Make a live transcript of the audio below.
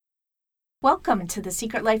Welcome to The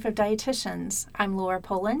Secret Life of Dietitians. I'm Laura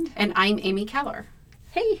Poland. And I'm Amy Keller.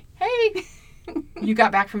 Hey. You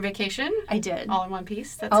got back from vacation? I did. All in one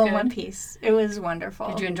piece? That's All good. in one piece. It was wonderful.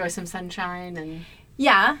 Did you enjoy some sunshine?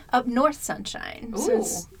 Yeah, up north sunshine. Ooh. So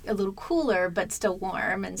it's a little cooler, but still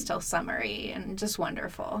warm and still summery and just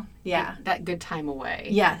wonderful. Yeah. That good time away.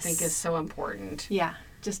 Yes. I think is so important. Yeah,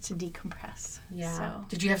 just to decompress. Yeah. So.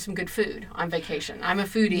 Did you have some good food on vacation? I'm a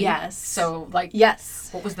foodie. Yes. So, yes.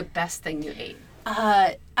 What was the best thing you ate?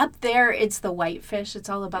 Up there, it's the whitefish. It's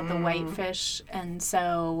all about the whitefish. And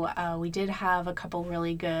so we did have a couple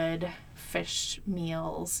really good fish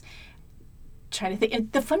meals. Trying to think.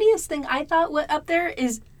 And the funniest thing I thought up there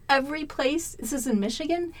is every place, this is in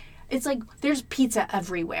Michigan, it's like there's pizza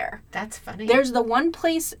everywhere. That's funny. There's the one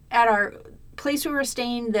place at our place we were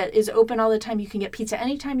staying that is open all the time. You can get pizza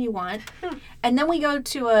anytime you want. And then we go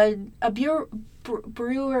to a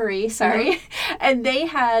brewery, and they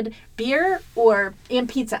had beer and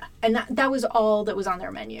pizza. And that was all that was on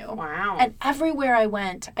their menu. Wow. And everywhere I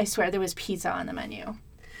went, I swear there was pizza on the menu.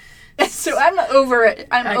 So I'm over it.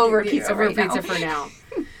 I'm over pizza right now. Over pizza for now.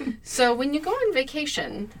 So when you go on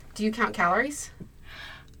vacation, do you count calories?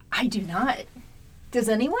 I do not. Does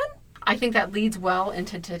anyone? I think that leads well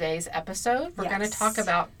into today's episode. We're going to talk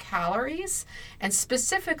about calories, and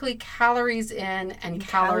specifically calories in and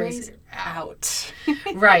calories out.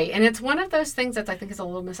 Right. And it's one of those things that I think is a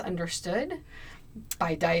little misunderstood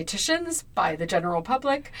by dietitians, by the general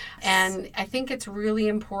public. And I think it's really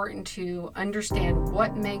important to understand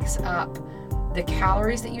what makes up the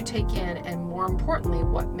calories that you take in, and more importantly,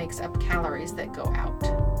 what makes up calories that go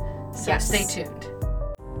out. So stay tuned.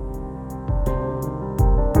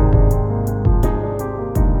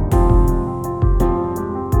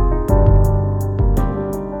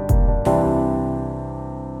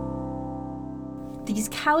 These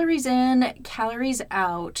calories in, calories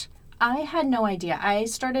out, I had no idea. I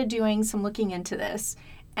started doing some looking into this.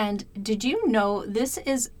 And did you know this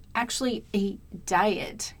is actually a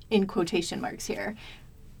diet, in quotation marks here,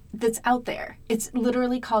 that's out there? It's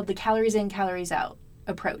literally called the calories in, calories out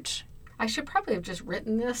approach. I should probably have just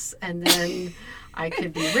written this, and then I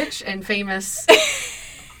could be rich and famous.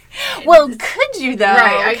 Well, could you though?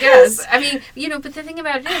 Right, I guess. I mean, but the thing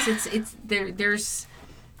about it is, there's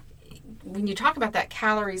when you talk about that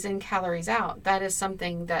calories in, calories out, that is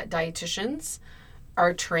something that dietitians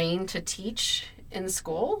are trained to teach in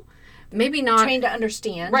school. Maybe not trained to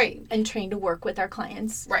understand, right, and trained to work with our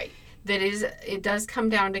clients, right. It does come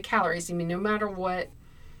down to calories. I mean, no matter what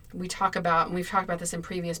we talk about, and we've talked about this in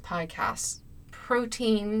previous podcasts,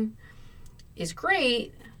 protein is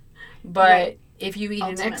great, but if you eat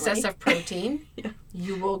in excess of protein,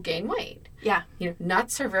 you will gain weight. Yeah.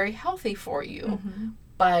 Nuts are very healthy for you,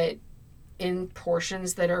 but in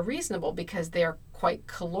portions that are reasonable, because they're quite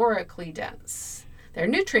calorically dense. They're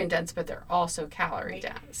nutrient dense, but they're also calorie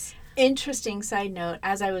dense. Interesting side note,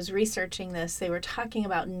 as I was researching this, they were talking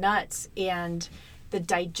about nuts, and the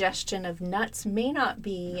digestion of nuts may not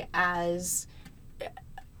be as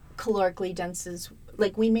calorically dense as,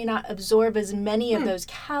 like, we may not absorb as many of those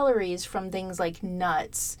calories from things like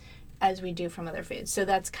nuts as we do from other foods. So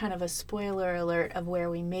that's kind of a spoiler alert of where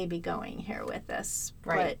we may be going here with this.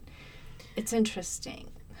 Right. But it's interesting.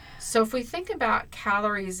 So if we think about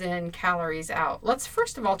calories in, calories out, let's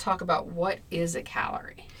first of all talk about what is a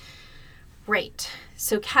calorie. Right.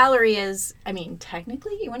 So calorie is,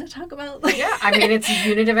 technically, you want to talk about? Yeah, it's a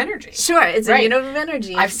unit of energy. Sure, it's a unit of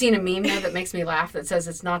energy. I've seen a meme though that makes me laugh that says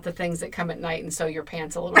it's not the things that come at night and sew your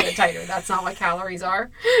pants a little bit tighter. That's not what calories are.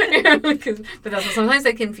 But that's what sometimes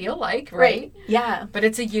they can feel like, right? Yeah. But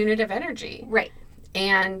it's a unit of energy. Right.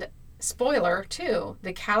 And spoiler too,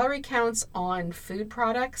 the calorie counts on food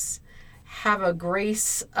products have a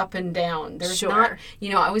grace up and down. There's not,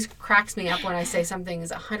 it always cracks me up when I say something is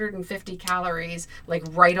 150 calories, like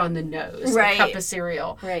right on the nose, a cup of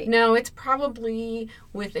cereal. Right. No, it's probably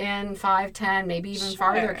within 5, 10, maybe even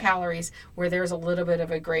farther calories where there's a little bit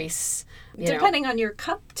of a grace. Depending on your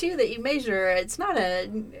cup too that you measure, it's not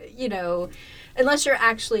unless you're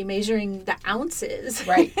actually measuring the ounces.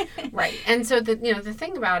 Right. And so the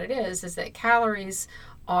thing about it is that calories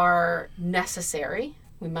are necessary.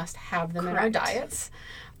 We must have them in our diets.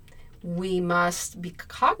 We must be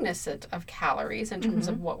cognizant of calories in terms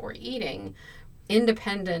of what we're eating,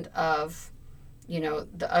 independent of,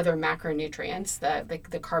 the other macronutrients,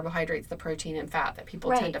 the carbohydrates, the protein and fat that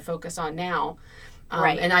people tend to focus on now.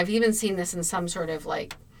 And I've even seen this in some sort of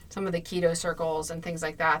some of the keto circles and things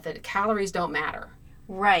like that calories don't matter.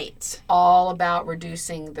 Right. It's all about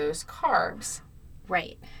reducing those carbs.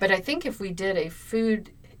 Right. But I think if we did a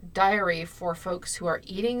food diary for folks who are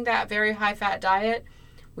eating that very high-fat diet,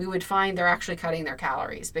 we would find they're actually cutting their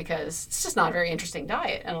calories because it's just not a very interesting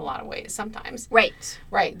diet in a lot of ways sometimes. Right.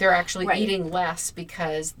 Right. They're actually eating less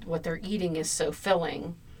because what they're eating is so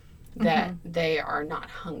filling that they are not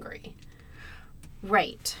hungry.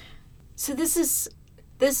 Right. So this is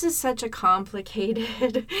such a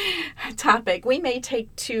complicated topic. We may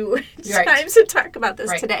take 2 times to talk about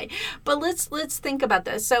this today. But let's think about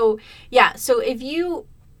this. So, so if you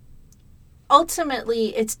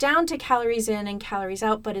ultimately, it's down to calories in and calories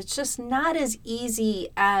out, but it's just not as easy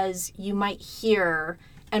as you might hear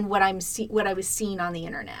and what I was seeing on the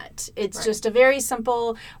internet. It's just a very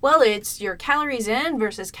simple, it's your calories in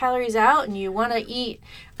versus calories out, and you want to eat.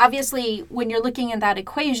 Obviously, when you're looking at that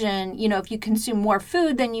equation, if you consume more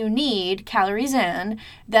food than you need, calories in,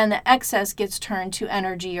 then the excess gets turned to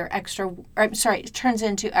energy it turns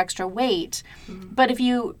into extra weight. Mm-hmm. But if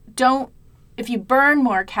you burn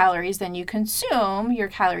more calories than you consume, your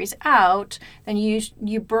calories out, then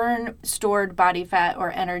you burn stored body fat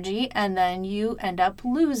or energy, and then you end up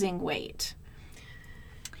losing weight.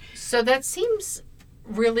 So that seems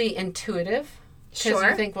really intuitive. Because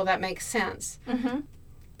you think, that makes sense. Mm-hmm.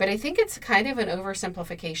 But I think it's kind of an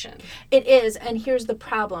oversimplification. It is, and here's the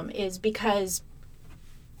problem, is because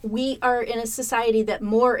we are in a society that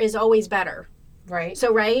more is always better. Right.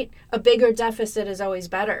 So, a bigger deficit is always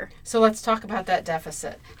better. So let's talk about that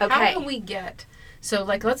deficit. Okay. How do we get,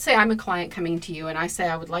 let's say I'm a client coming to you and I say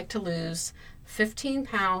I would like to lose 15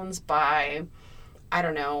 pounds by, I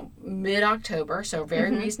don't know, mid-October, so a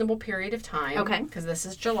very reasonable period of time. Okay. Because this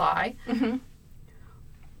is July. Mm-hmm.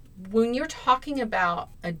 When you're talking about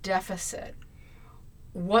a deficit,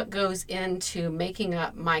 what goes into making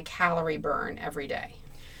up my calorie burn every day?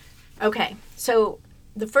 Okay. So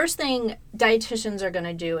the first thing dietitians are going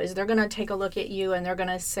to do is they're going to take a look at you and they're going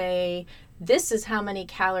to say, this is how many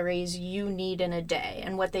calories you need in a day.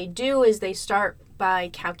 And what they do is they start by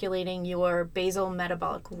calculating your basal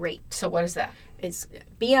metabolic rate. So what is that? It's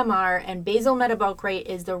BMR, and basal metabolic rate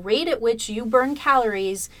is the rate at which you burn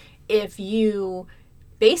calories if you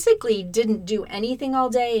basically didn't do anything all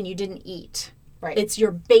day and you didn't eat. Right. It's your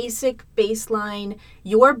basic baseline.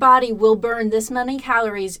 Your body will burn this many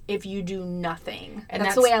calories if you do nothing. And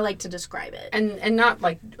that's the way I like to describe it. And not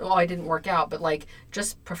like, I didn't work out, but like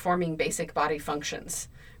just performing basic body functions.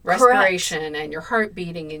 Respiration and your heart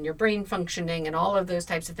beating and your brain functioning and all of those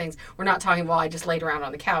types of things. We're not talking, I just laid around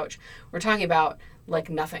on the couch. We're talking about like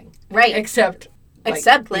nothing. Right. Except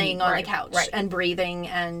laying on the couch and breathing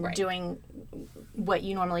and doing what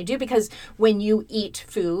you normally do. Because when you eat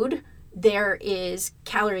food, there is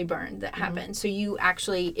calorie burn that happens. So you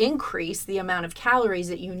actually increase the amount of calories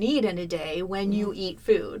that you need in a day when you eat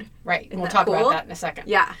food. Right. And we'll talk about that in a second.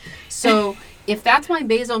 Yeah. So if that's my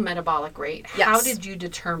basal metabolic rate, how did you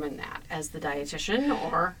determine that as the dietitian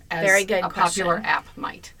or as Very good popular app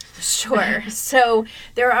might? Sure. So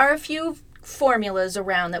there are a few formulas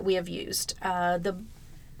around that we have used.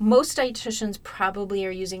 Most dietitians probably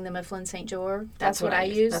are using the Mifflin St. Jour. That's what I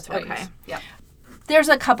use. That's what I use. Yeah. There's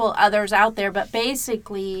a couple others out there, but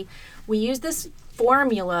basically we use this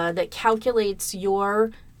formula that calculates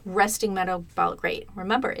your resting metabolic rate.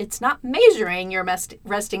 Remember, it's not measuring your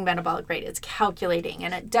resting metabolic rate, it's calculating.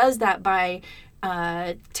 And it does that by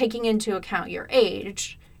taking into account your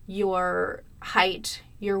age, your height,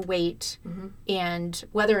 your weight, and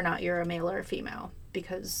whether or not you're a male or a female,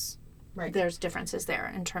 because there's differences there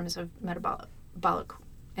in terms of metabolic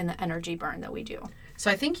and the energy burn that we do. So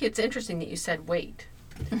I think it's interesting that you said weight,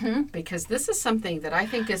 because this is something that I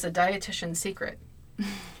think is a dietitian's secret.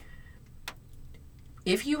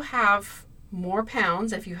 If you have more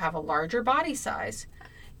pounds, if you have a larger body size,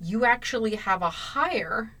 you actually have a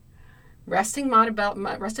higher resting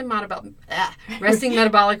metabolic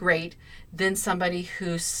rate than somebody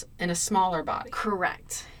who's in a smaller body.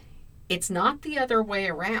 Correct. It's not the other way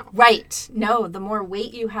around. Right. No, the more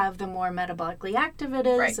weight you have, the more metabolically active it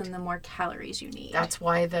is, and the more calories you need. That's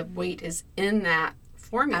why the weight is in that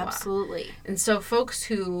formula. Absolutely. And so folks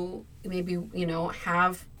who maybe,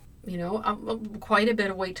 have, quite a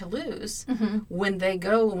bit of weight to lose, when they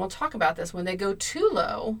go, and we'll talk about this, when they go too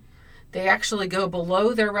low, they actually go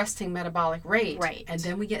below their resting metabolic rate. Right. And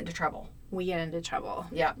then we get into trouble.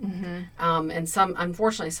 Yeah. And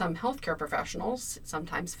unfortunately, some healthcare professionals,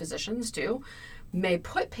 sometimes physicians too, may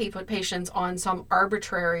put patients on some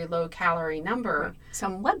arbitrary low-calorie number. Right.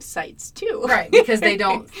 Some websites too. Right, because they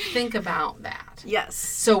don't think about that. Yes.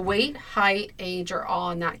 So weight, height, age are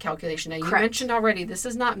all in that calculation. Now, you mentioned already, this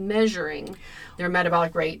is not measuring their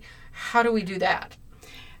metabolic rate. How do we do that?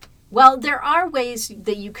 Well, there are ways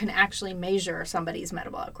that you can actually measure somebody's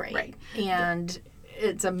metabolic rate. Right. And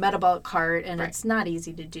it's a metabolic cart, and Right. it's not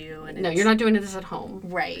easy to do. And No, you're not doing this at home.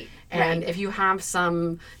 Right. And right. if you have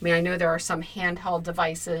some, I mean, I know there are some handheld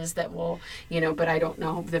devices that will, but I don't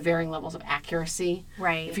know the varying levels of accuracy.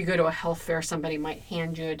 Right. If you go to a health fair, somebody might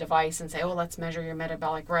hand you a device and say, oh, let's measure your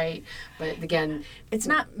metabolic rate. But again, it's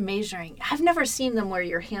not measuring. I've never seen them where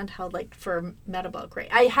you're handheld like for metabolic rate.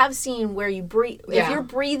 I have seen where you breathe. Yeah. If you're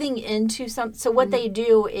breathing into some, so what they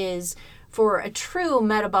do is for a true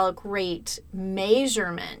metabolic rate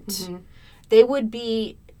measurement, they would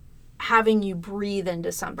be having you breathe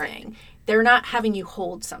into something. Right. They're not having you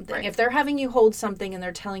hold something. Right. If they're having you hold something and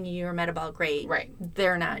they're telling you your metabolic rate, Right.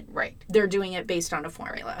 they're not. Right. They're doing it based on a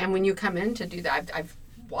formula. And when you come in to do that, I've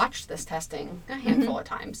watched this testing a handful of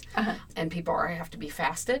times, and people have to be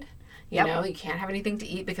fasted. You know, you can't have anything to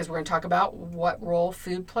eat because we're going to talk about what role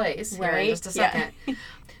food plays here in just a second. Yeah.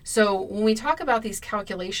 So when we talk about these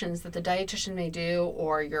calculations that the dietitian may do,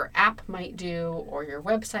 or your app might do, or your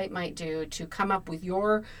website might do to come up with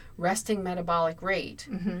your resting metabolic rate,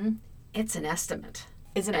 it's an estimate.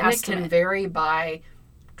 It's an and estimate. It can vary by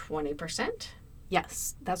 20%.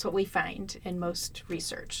 Yes, that's what we find in most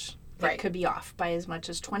research. Right. It could be off by as much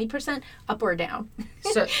as 20%, up or down.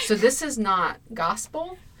 So this is not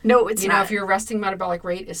gospel. No, it's not. You know, if your resting metabolic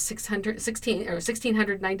rate is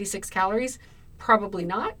 1,696 calories, probably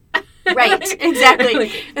not. Right,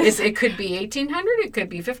 exactly. It could be 1,800, it could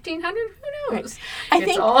be 1,500, who knows? Right.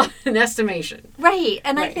 It's all an estimation. Right,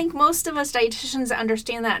 and Right. I think most of us dietitians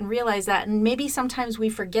understand that and realize that, and maybe sometimes we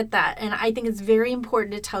forget that. And I think it's very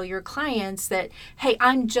important to tell your clients that, hey,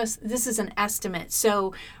 this is an estimate.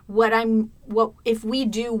 So if we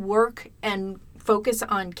do work and focus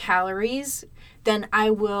on calories, then I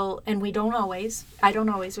will, and I don't always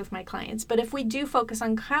with my clients, but if we do focus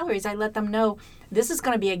on calories, I let them know this is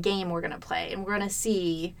going to be a game we're going to play, and we're going to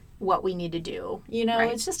see what we need to do.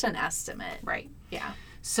 Right. It's just an estimate. Right. Yeah.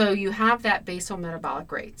 So you have that basal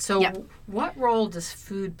metabolic rate. So what role does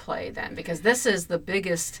food play then? Because this is the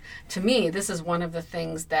biggest, to me, this is one of the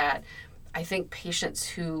things that I think patients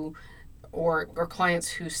who, or clients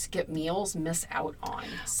who skip meals miss out on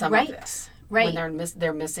some of this. Right. When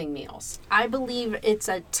they're missing meals. I believe it's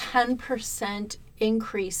a 10%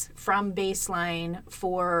 increase from baseline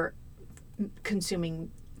for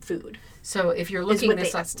consuming food. So if you're looking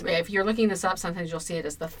this up, sometimes you'll see it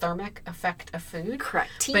as the thermic effect of food.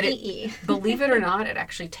 Correct. But TEE. Believe it or not, it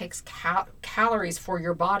actually takes calories for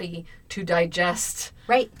your body to digest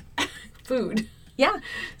food. Yeah.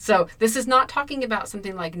 So this is not talking about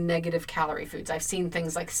something like negative calorie foods. I've seen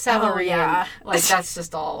things like celery and that's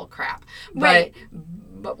just all crap. Right.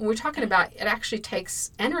 But we're talking about it actually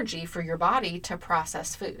takes energy for your body to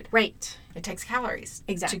process food. Right. It takes calories.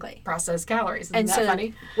 Exactly. To process calories. Isn't that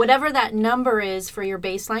funny? Whatever that number is for your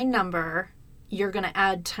baseline number, you're going to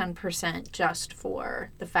add 10% just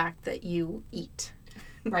for the fact that you eat.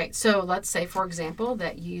 Right. So let's say, for example,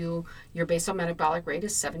 that your basal metabolic rate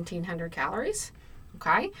is 1,700 calories.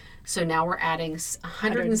 Okay, so now we're adding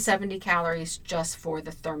 170 calories just for the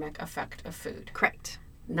thermic effect of food. Correct.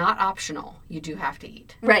 Not optional. You do have to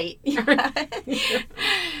eat. Right.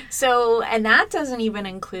 So, and that doesn't even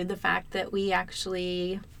include the fact that we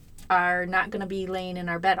actually are not going to be laying in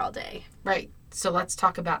our bed all day. Right. So let's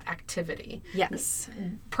talk about activity. Yes.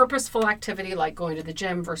 Purposeful activity like going to the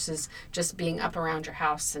gym versus just being up around your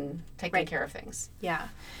house and taking care of things. Yeah.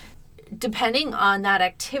 Depending on that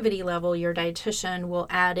activity level, your dietitian will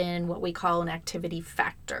add in what we call an activity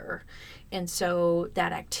factor. And so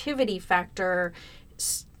that activity factor,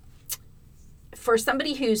 for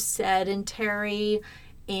somebody who's sedentary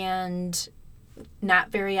and not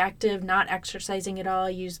very active, not exercising at all,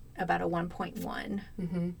 use about a 1.1.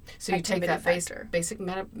 Mm-hmm. So you take that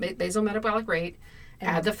basal metabolic rate,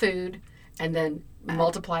 add the food, and then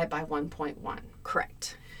multiply it by 1.1.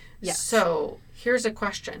 Correct. Yes. So here's a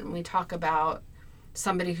question. When we talk about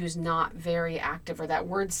somebody who's not very active, or that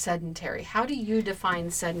word sedentary, how do you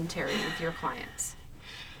define sedentary with your clients?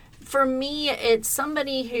 For me, it's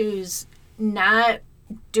somebody who's not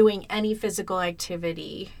doing any physical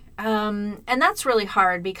activity. And that's really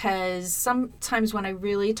hard because sometimes when I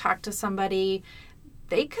really talk to somebody,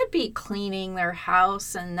 they could be cleaning their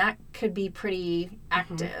house and that could be pretty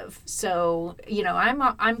active. Mm-hmm. So,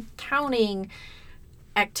 I'm counting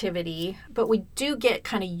activity, but we do get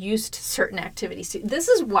kind of used to certain activities. This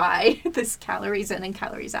is why this calories in and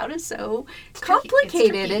calories out is so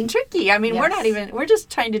complicated and tricky. I mean, we're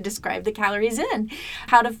just trying to describe the calories in,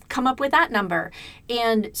 how to come up with that number.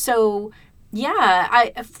 And so,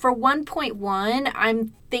 for 1.1,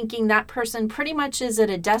 I'm thinking that person pretty much is at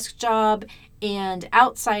a desk job, and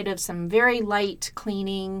outside of some very light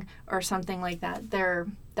cleaning or something like that,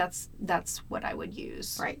 that's what I would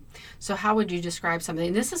use. Right. So how would you describe something?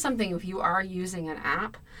 And this is something, if you are using an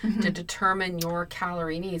app to determine your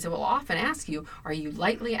calorie needs, it will often ask you, are you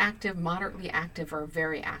lightly active, moderately active, or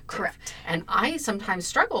very active? Correct. And I sometimes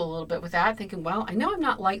struggle a little bit with that, thinking, well, I know I'm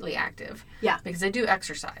not lightly active. Yeah. Because I do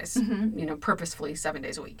exercise, purposefully 7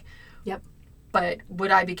 days a week. Yep. But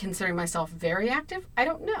would I be considering myself very active? I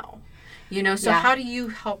don't know. So how do you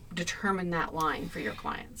help determine that line for your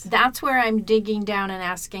clients? That's where I'm digging down and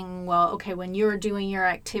asking, well, okay, when you're doing your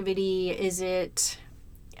activity, is it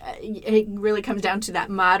really comes down to that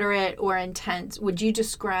moderate or intense? Would you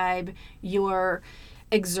describe your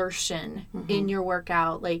exertion in your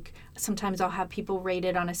workout? Like sometimes I'll have people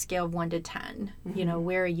rated on a scale of 1 to 10.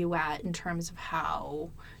 Where are you at in terms of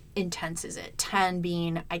how intense is it? 10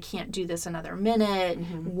 being I can't do this another minute,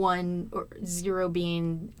 1 or 0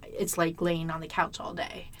 being it's like laying on the couch all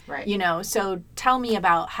day. Right. So tell me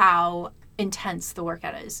about how intense the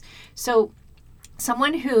workout is. So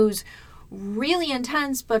someone who's really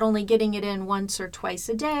intense but only getting it in once or twice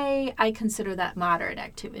a day, I consider that moderate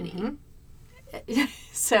activity.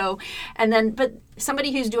 So, but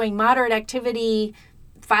somebody who's doing moderate activity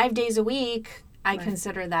 5 days a week, I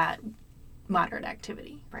consider that moderate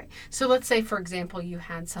activity. Right. So let's say, for example, you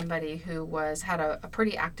had somebody who had a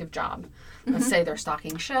pretty active job. Let's say they're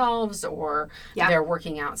stocking shelves, or they're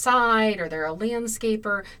working outside, or they're a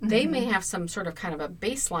landscaper. They may have some sort of kind of a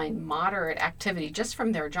baseline moderate activity just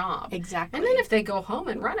from their job. Exactly. And then if they go home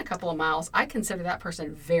and run a couple of miles, I consider that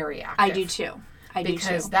person very active. I do too.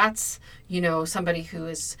 Because that's, somebody who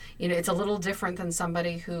is, it's a little different than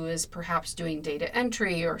somebody who is perhaps doing data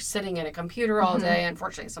entry or sitting at a computer all day.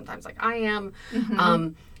 Unfortunately, sometimes like I am.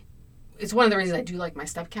 It's one of the reasons I do like my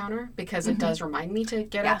step counter, because it does remind me to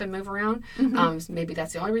get up and move around. Maybe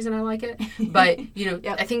that's the only reason I like it. But,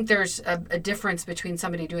 I think there's a difference between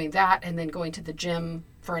somebody doing that and then going to the gym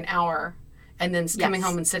for an hour and then coming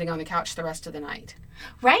home and sitting on the couch the rest of the night.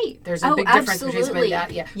 Right. There's a big difference between somebody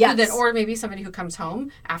that, Yes. Or maybe somebody who comes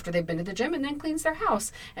home after they've been to the gym and then cleans their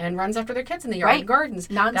house and runs after their kids in the yard and gardens.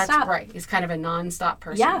 Nonstop. That's right. He's kind of a nonstop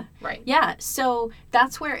person. Yeah. Right. Yeah. So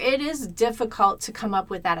that's where it is difficult to come up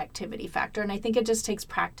with that activity factor. And I think it just takes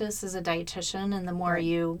practice as a dietitian. And the more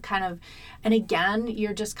you and again,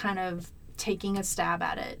 you're just kind of taking a stab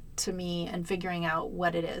at it to me and figuring out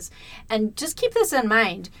what it is. And just keep this in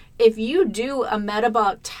mind. If you do a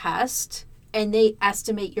metabolic test and they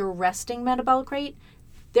estimate your resting metabolic rate,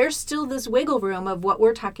 there's still this wiggle room of what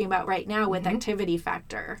we're talking about right now with activity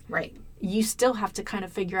factor. Right. You still have to kind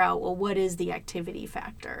of figure out, well, what is the activity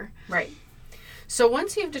factor? Right. So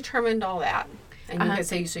once you've determined all that, and you can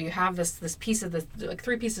say, so you have this piece of like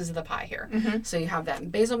 3 pieces of the pie here. So you have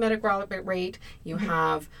that basal metabolic rate, you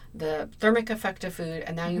have the thermic effect of food,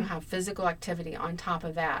 and now you have physical activity on top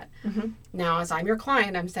of that. Now, as I'm your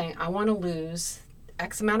client, I'm saying I want to lose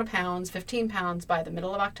X amount of pounds, 15 pounds by the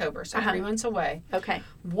middle of October, so 3 months away. Okay.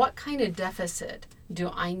 What kind of deficit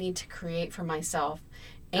do I need to create for myself?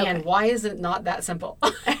 And why is it not that simple?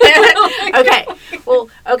 Okay. Well,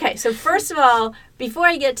 okay. So first of all, before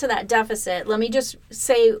I get to that deficit, let me just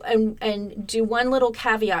say and do one little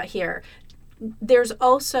caveat here. There's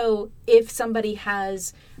also, if somebody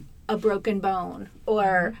has a broken bone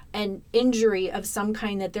or an injury of some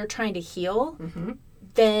kind that they're trying to heal,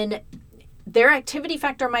 then their activity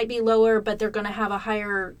factor might be lower, but they're going to have a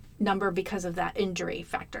higher number because of that injury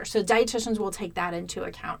factor. So dietitians will take that into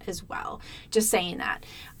account as well. Just saying that.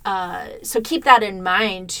 So keep that in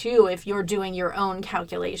mind too if you're doing your own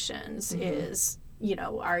calculations is,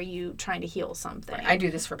 are you trying to heal something? I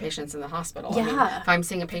do this for patients in the hospital. Yeah. I mean, if I'm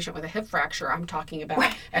seeing a patient with a hip fracture, I'm talking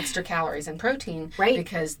about extra calories and protein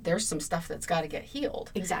because there's some stuff that's got to get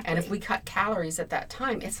healed. Exactly. And if we cut calories at that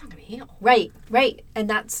time, it's not going to heal. Right. And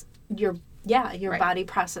that's your body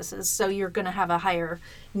processes. So you're going to have a higher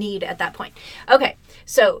need at that point. Okay.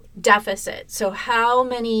 So deficit. So how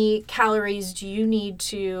many calories do you need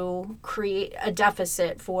to create a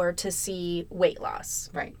deficit to see weight loss?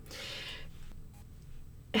 Right.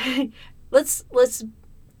 Let's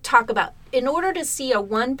talk about, in order to see a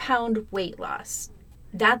 1 pound weight loss,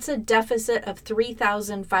 that's a deficit of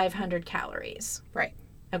 3,500 calories. Right.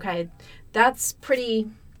 Okay. It's pretty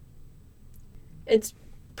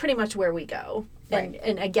much where we go. Right.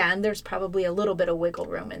 And again, there's probably a little bit of wiggle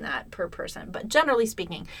room in that per person. But generally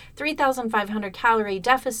speaking, 3,500 calorie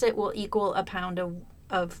deficit will equal a pound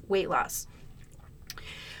of weight loss.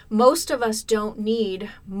 Most of us don't need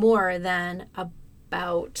more than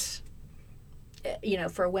about,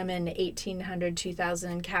 for women, 1,800,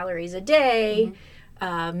 2,000 calories a day.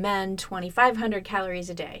 Men, 2,500 calories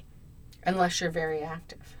a day. Unless you're very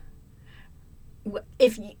active.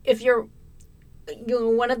 If you're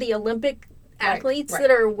one of the Olympic athletes right.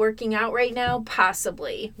 that are working out right now,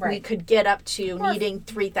 possibly we could get up to needing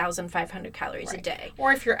 3,500 calories a day.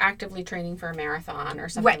 Or if you're actively training for a marathon or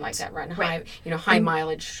something like that, run high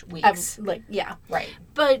mileage weeks. Right.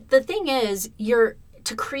 But the thing is,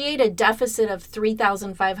 to create a deficit of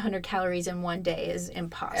 3,500 calories in one day is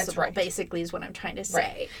impossible. That's right. Basically, is what I'm trying to say.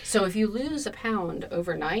 Right. So if you lose a pound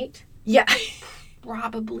overnight,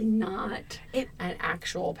 probably not an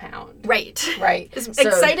actual pound. Right. As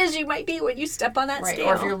excited as you might be when you step on that scale.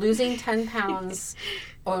 Or if you're losing 10 pounds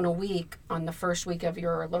on a week, on the first week of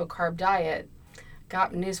your low-carb diet,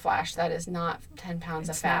 got newsflash, that is not 10 pounds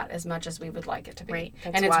of fat as much as we would like it to be. Right.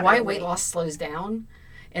 And it's why weight loss slows down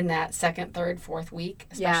in that second, third, fourth week,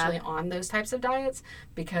 especially on those types of diets,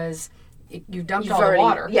 because you dumped all the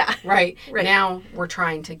water. Right. Now we're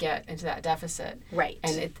trying to get into that deficit. Right.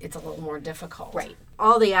 And it's a little more difficult. Right.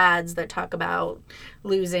 All the ads that talk about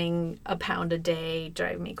losing a pound a day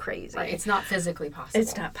drive me crazy. Right. It's not physically possible.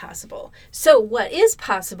 It's not possible. So what is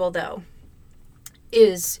possible, though,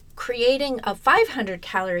 is creating a 500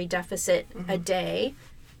 calorie deficit a day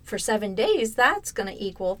for 7 days. That's going to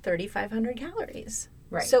equal 3,500 calories.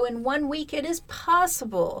 Right. So in 1 week, it is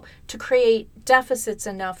possible to create deficits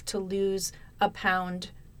enough to lose a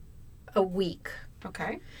pound a week.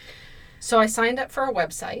 Okay. So I signed up for a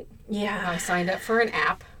website. Yeah. I signed up for an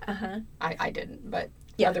app. I didn't, but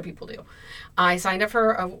other people do. I signed up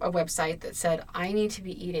for a website that said I need to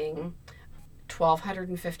be eating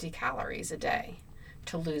 1,250 calories a day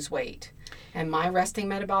to lose weight. And my resting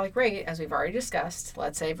metabolic rate, as we've already discussed,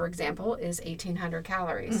 let's say, for example, is 1,800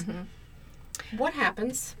 calories. What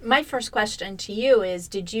happens? My first question to you is,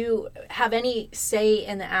 did you have any say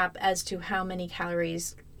in the app as to how many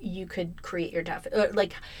calories you could create your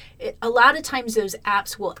deficit? A lot of times those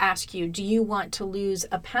apps will ask you, do you want to lose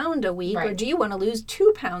a pound a week or do you want to lose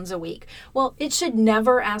 2 pounds a week? Well, it should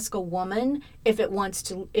never ask a woman if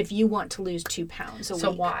you want to lose 2 pounds a week.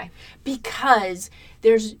 So why? Because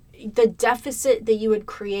the deficit that you would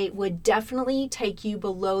create would definitely take you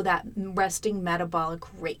below that resting metabolic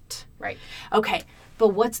rate. Right. Okay, but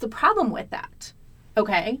what's the problem with that?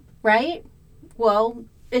 Okay, right? Well,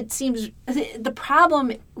 it seems the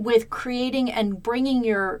problem with creating and bringing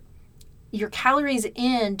your calories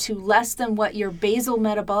in to less than what your basal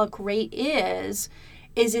metabolic rate is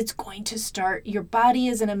it's going to start, your body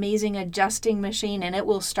is an amazing adjusting machine, and it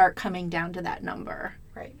will start coming down to that number.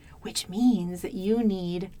 Right. Which means that you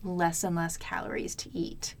need less and less calories to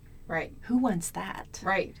eat. Right. Who wants that?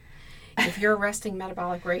 Right. If your resting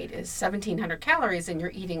metabolic rate is 1,700 calories and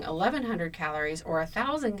you're eating 1,100 calories or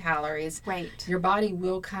 1,000 calories, your body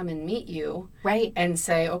will come and meet you and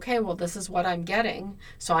say, okay, well, this is what I'm getting,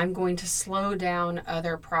 so I'm going to slow down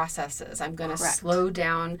other processes. I'm going to slow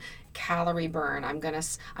down calorie burn. I'm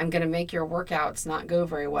gonna make your workouts not go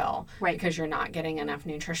very well because you're not getting enough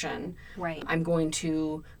nutrition. I'm going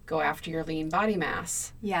to go after your lean body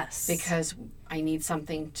mass. Yes. Because I need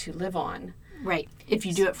something to live on. Right. If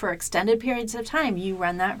you do it for extended periods of time, you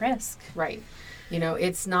run that risk. Right.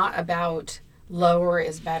 It's not about lower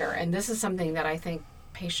is better. And this is something that I think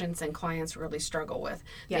patients and clients really struggle with.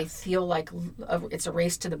 Yes. They feel like it's a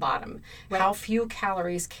race to the bottom. How few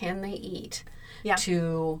calories can they eat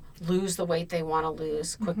to lose the weight they want to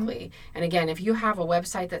lose quickly? And again, if you have a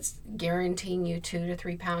website that's guaranteeing you 2 to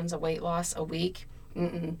 3 pounds of weight loss a week,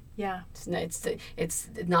 it's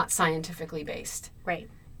not scientifically based. Right.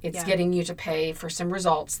 It's getting you to pay for some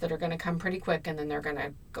results that are going to come pretty quick, and then they're going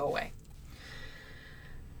to go away.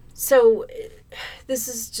 So this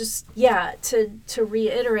is just, to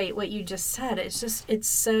reiterate what you just said,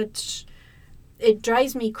 it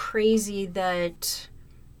drives me crazy that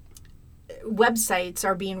websites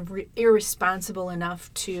are being irresponsible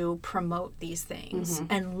enough to promote these things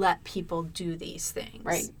and let people do these things.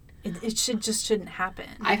 Right. It shouldn't happen.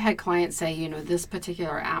 I've had clients say, this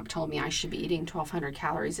particular app told me I should be eating 1,200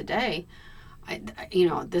 calories a day. I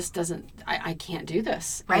can't do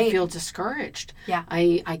this. Right. I feel discouraged. Yeah.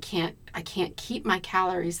 I can't keep my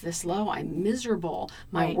calories this low. I'm miserable.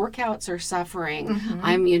 My workouts are suffering.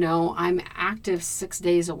 I'm active 6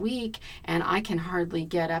 days a week, and I can hardly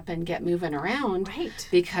get up and get moving around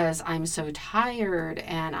because I'm so tired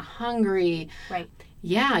and hungry. Right.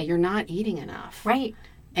 Yeah, you're not eating enough. Right.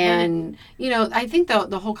 And, I think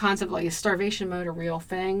the whole concept, is starvation mode a real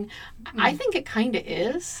thing? I think it kind of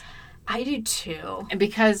is. I do too. And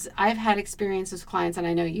because I've had experiences with clients, and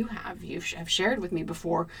I know you have shared with me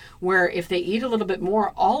before, where if they eat a little bit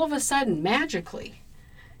more, all of a sudden, magically,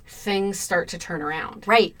 things start to turn around.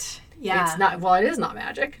 Right. Yeah. It's not, well, it is not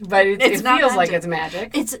magic, but it feels magic. like it's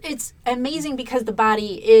magic. It's amazing because the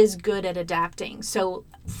body is good at adapting. So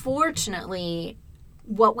fortunately,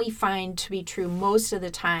 what we find to be true most of the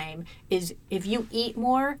time is if you eat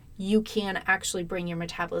more, you can actually bring your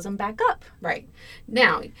metabolism back up. Right.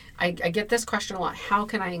 Now, I get this question a lot. How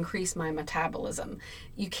can I increase my metabolism?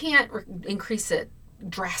 You can't increase it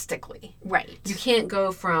drastically. Right. You can't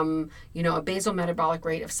go from, a basal metabolic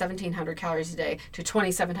rate of 1,700 calories a day to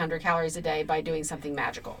 2,700 calories a day by doing something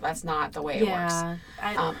magical. That's not the way it works.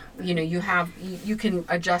 You can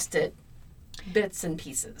adjust it bits and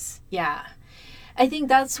pieces. Yeah. I think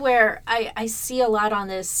that's where I see a lot on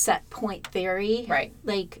this set point theory. Right.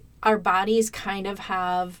 Like our bodies kind of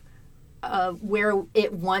have where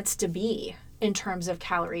it wants to be in terms of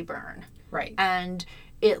calorie burn. Right. And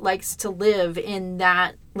it likes to live in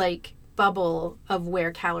that like bubble of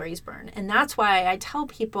where calories burn. And that's why I tell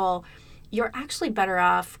people you're actually better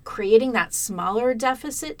off creating that smaller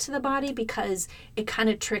deficit to the body because it kind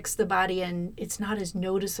of tricks the body and it's not as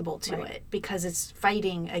noticeable to it because it's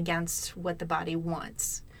fighting against what the body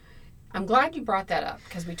wants. I'm glad you brought that up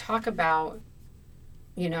because we talk about,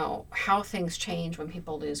 how things change when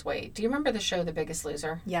people lose weight. Do you remember the show The Biggest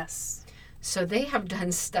Loser? Yes. So they have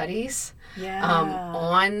done studies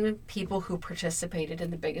on people who participated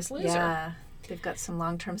in The Biggest Loser. Yeah. They've got some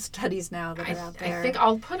long-term studies now that are out there. I think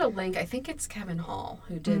I'll put a link. I think it's Kevin Hall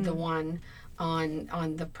who did the one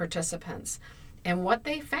on the participants. And what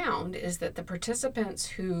they found is that the participants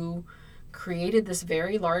who created this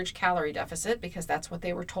very large calorie deficit, because that's what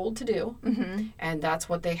they were told to do, and that's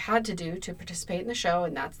what they had to do to participate in the show,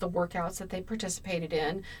 and that's the workouts that they participated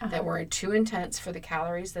in that were too intense for the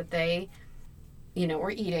calories that they,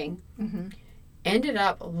 were eating, ended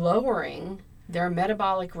up lowering their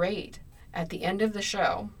metabolic rate at the end of the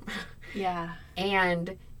show. Yeah.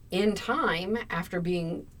 And in time, after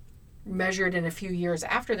being measured in a few years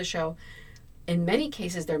after the show, in many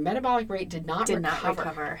cases, their metabolic rate did not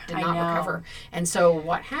recover. And so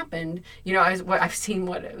what happened, I've seen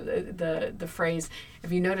the phrase,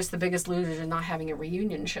 if you notice The Biggest Losers are not having a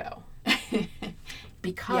reunion show.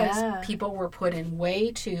 Because people were put in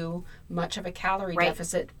way too much of a calorie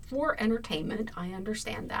deficit for entertainment. I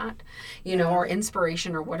understand that, or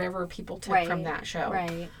inspiration or whatever people took from that show.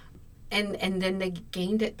 Right. And then they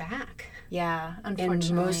gained it back. Yeah, unfortunately.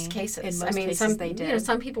 In most cases. They did.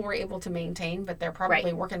 Some people were able to maintain, but they're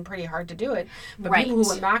probably working pretty hard to do it. But Right. people who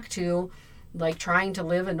went back to, like, trying to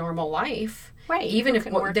live a normal life, Right. even if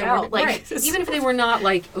Who can work they out, were even if they were not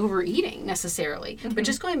like overeating necessarily, but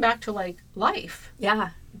just going back to like life.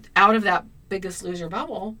 Yeah. Out of that Biggest Loser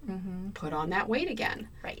bubble, put on that weight again.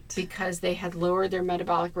 Right. Because they had lowered their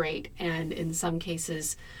metabolic rate, and in some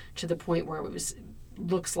cases to the point where it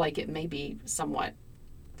looks like it may be somewhat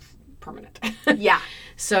permanent. Yeah.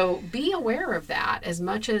 So be aware of that. As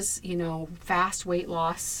much as, fast weight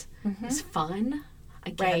loss is fun.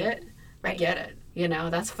 I get it. I get it.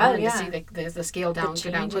 That's fun to see the scale go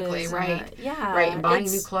down quickly. Right. Right. And buying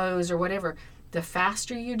new clothes or whatever. The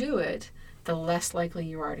faster you do it, the less likely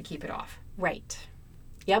you are to keep it off. Right.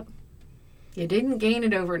 Yep. You didn't gain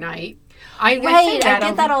it overnight. I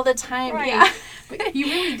get that all the time. Right. Yeah. But you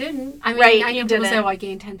really didn't. I mean, I know people say, I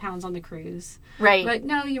gained 10 pounds on the cruise. Right. But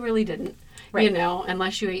no, you really didn't. Right.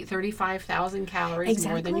 Unless you ate 35,000 calories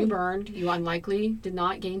more than you burned, you unlikely did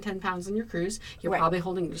not gain 10 pounds on your cruise. You're probably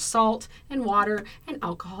holding salt and water and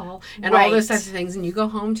alcohol and all those types of things. And you go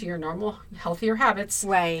home to your normal, healthier habits.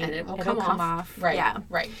 Right. And it'll come off. Right. Yeah.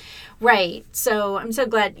 Right. Right. So I'm so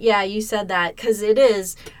glad, you said that because it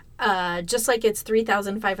is just like it's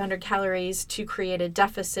 3,500 calories to create a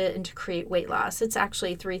deficit and to create weight loss. It's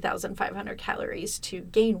actually 3,500 calories to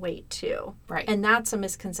gain weight too. Right. And that's a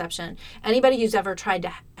misconception. Anybody who's ever tried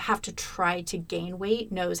to try to gain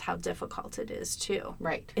weight knows how difficult it is too.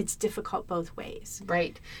 Right. It's difficult both ways.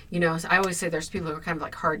 Right. I always say there's people who are kind of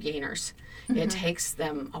like hard gainers. It takes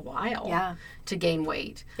them a while to gain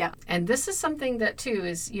weight. Yeah. And this is something that too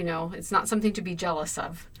is, it's not something to be jealous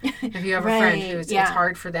of. If you have a friend who's it's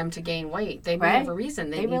hard for them to gain weight, they may have a reason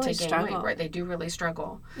they need really to gain struggle. weight. Right. They do really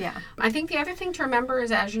struggle. Yeah. I think the other thing to remember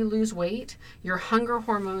is as you lose weight, your hunger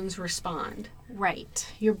hormones respond.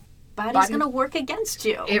 Right. Your body's going to work against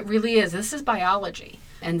you. It really is. This is biology.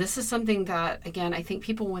 And this is something that, again, I think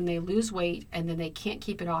people, when they lose weight and then they can't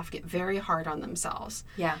keep it off, get very hard on themselves.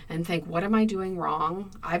 Yeah. And think, what am I doing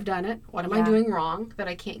wrong? I've done it. What am I doing wrong that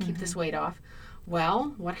I can't keep this weight off?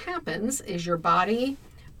 Well, what happens is your body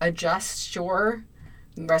adjusts your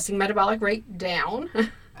resting metabolic rate down.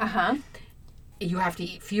 You have to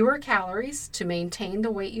eat fewer calories to maintain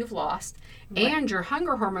the weight you've lost. Right. And your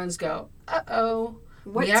hunger hormones go, uh-oh,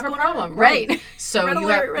 we have a problem. Right. So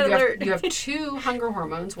you have two hunger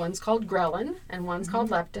hormones. One's called ghrelin and one's called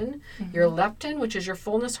leptin. Your leptin, which is your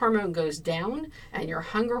fullness hormone, goes down, and your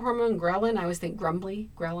hunger hormone, ghrelin, I always think grumbly,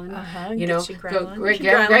 ghrelin,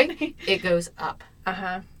 right? It goes up.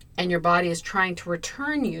 And your body is trying to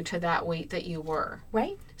return you to that weight that you were.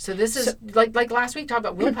 Right. So this is like last week, talk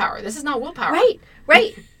about willpower. This is not willpower.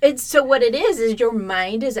 Right. It's so what it is your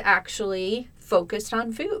mind is actually focused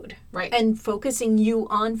on food. Right. And focusing you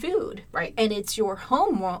on food. Right. And it's your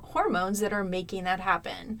hormones that are making that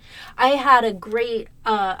happen. I had a great,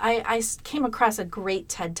 I came across a great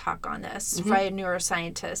TED Talk on this by a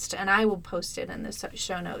neuroscientist, and I will post it in the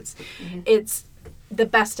show notes. It's the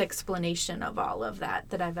best explanation of all of that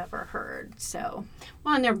I've ever heard. So,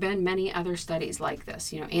 well, and there have been many other studies like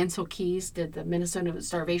this. Ansel Keys did the Minnesota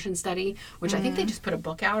starvation study, which I think they just put a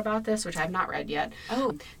book out about this, which I've not read yet.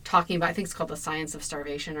 Talking about, I think it's called The Science of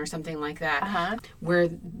Starvation or something like that, where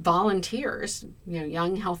volunteers,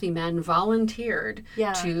 young healthy men volunteered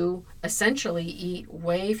to essentially eat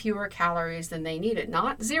way fewer calories than they needed.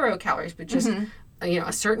 Not 0 calories, but just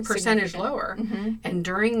a certain percentage lower. And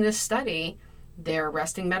during this study, their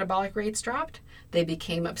resting metabolic rates dropped. They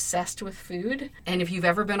became obsessed with food. And if you've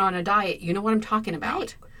ever been on a diet, you know what I'm talking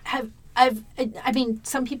about. I mean,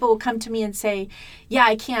 some people will come to me and say, yeah,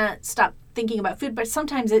 I can't stop thinking about food, but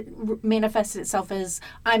sometimes it manifests itself as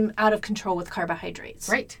I'm out of control with carbohydrates.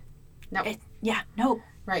 Right. No. No.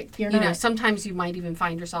 Right. Sometimes you might even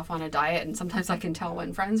find yourself on a diet, and sometimes I can tell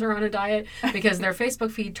when friends are on a diet because their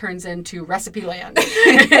Facebook feed turns into recipe land.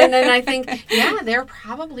 And then I think, they're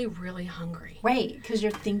probably really hungry. Right, because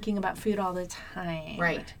you're thinking about food all the time.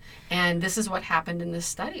 Right. And this is what happened in this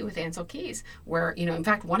study with Ansel Keys, where, in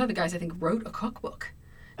fact, one of the guys, I think, wrote a cookbook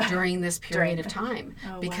during this period of time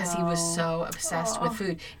because he was so obsessed with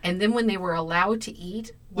food. And then when they were allowed to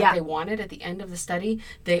eat what they wanted at the end of the study,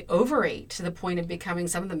 they overate to the point of becoming,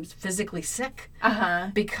 some of them, physically sick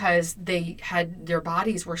because their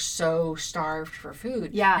bodies were so starved for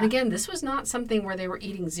food. And again, this was not something where they were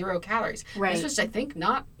eating 0 calories. This was, I think,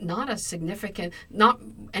 not a significant, not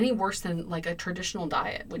any worse than like a traditional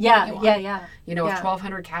diet would put you on. With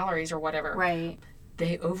 1,200 calories or whatever. Right.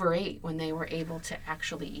 They overate when they were able to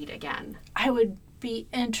actually eat again. I would be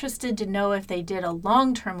interested to know if they did a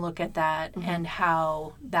long-term look at that and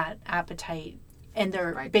how that appetite and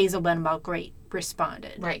their basal metabolic rate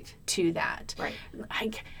responded to that.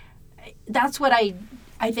 That's what I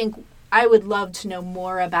think I would love to know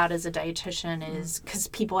more about as a dietitian is because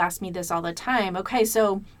people ask me this all the time. Okay,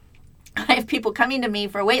 so I have people coming to me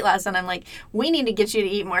for weight loss, and I'm like, we need to get you to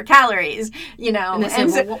eat more calories, And they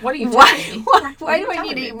say, well, what are you telling me? Why do I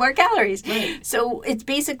need to eat more calories? Right. So it's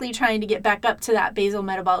basically trying to get back up to that basal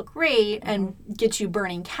metabolic rate and get you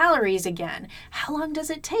burning calories again. How long does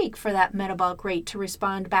it take for that metabolic rate to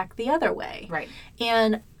respond back the other way? Right.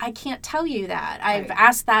 And I can't tell you that. I've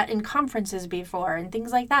asked that in conferences before and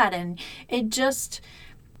things like that. And it just,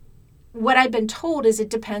 what I've been told is it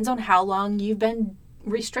depends on how long you've been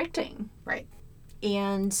restricting. Right.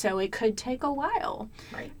 And so it could take a while.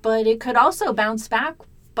 Right. But it could also bounce back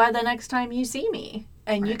by the next time you see me.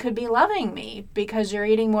 And you could be loving me because you're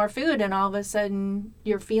eating more food and all of a sudden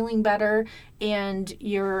you're feeling better and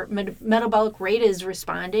your metabolic rate is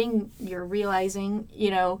responding. You're realizing,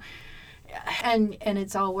 and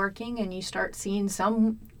it's all working and you start seeing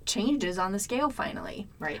some changes on the scale finally.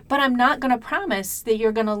 Right. But I'm not going to promise that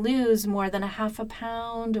you're going to lose more than a half a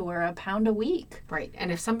pound or a pound a week. Right.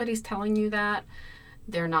 And if somebody's telling you that,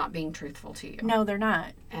 they're not being truthful to you. No, they're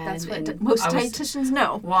not. That's what most dietitians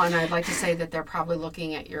know. Well, and I'd like to say that they're probably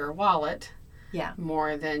looking at your wallet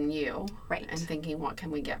more than you. Right. And thinking, what can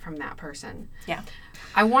we get from that person? Yeah.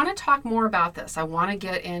 I want to talk more about this. I want to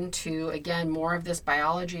get into, again, more of this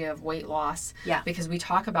biology of weight loss. Yeah. Because we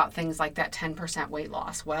talk about things like that 10% weight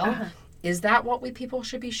loss. Well, is that what people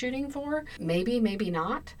should be shooting for? Maybe, maybe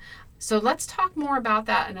not. So let's talk more about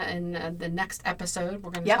that in the next episode. We're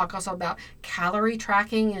going to talk also about calorie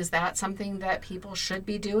tracking. Is that something that people should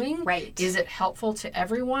be doing? Right. Is it helpful to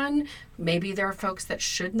everyone? Maybe there are folks that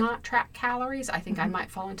should not track calories. I think I might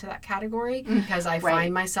fall into that category because I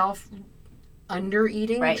find myself under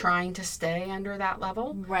eating, trying to stay under that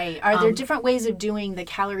level. Right. Are there different ways of doing the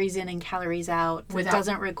calories in and calories out that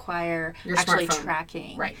doesn't require your actually smartphone.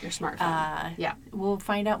 Tracking? Right, your smartphone. We'll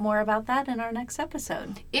find out more about that in our next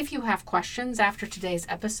episode. If you have questions after today's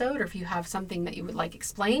episode, or if you have something that you would like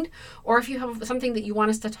explained, or if you have something that you want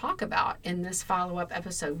us to talk about in this follow-up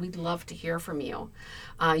episode, we'd love to hear from you.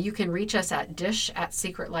 You can reach us at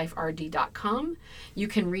dish@secretliferd.com. You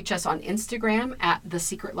can reach us on Instagram at The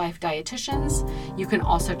Secret Life Dietitians. us. You can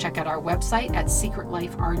also check out our website at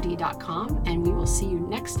secretliferd.com, and we will see you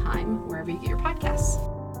next time wherever you get your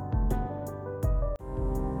podcasts.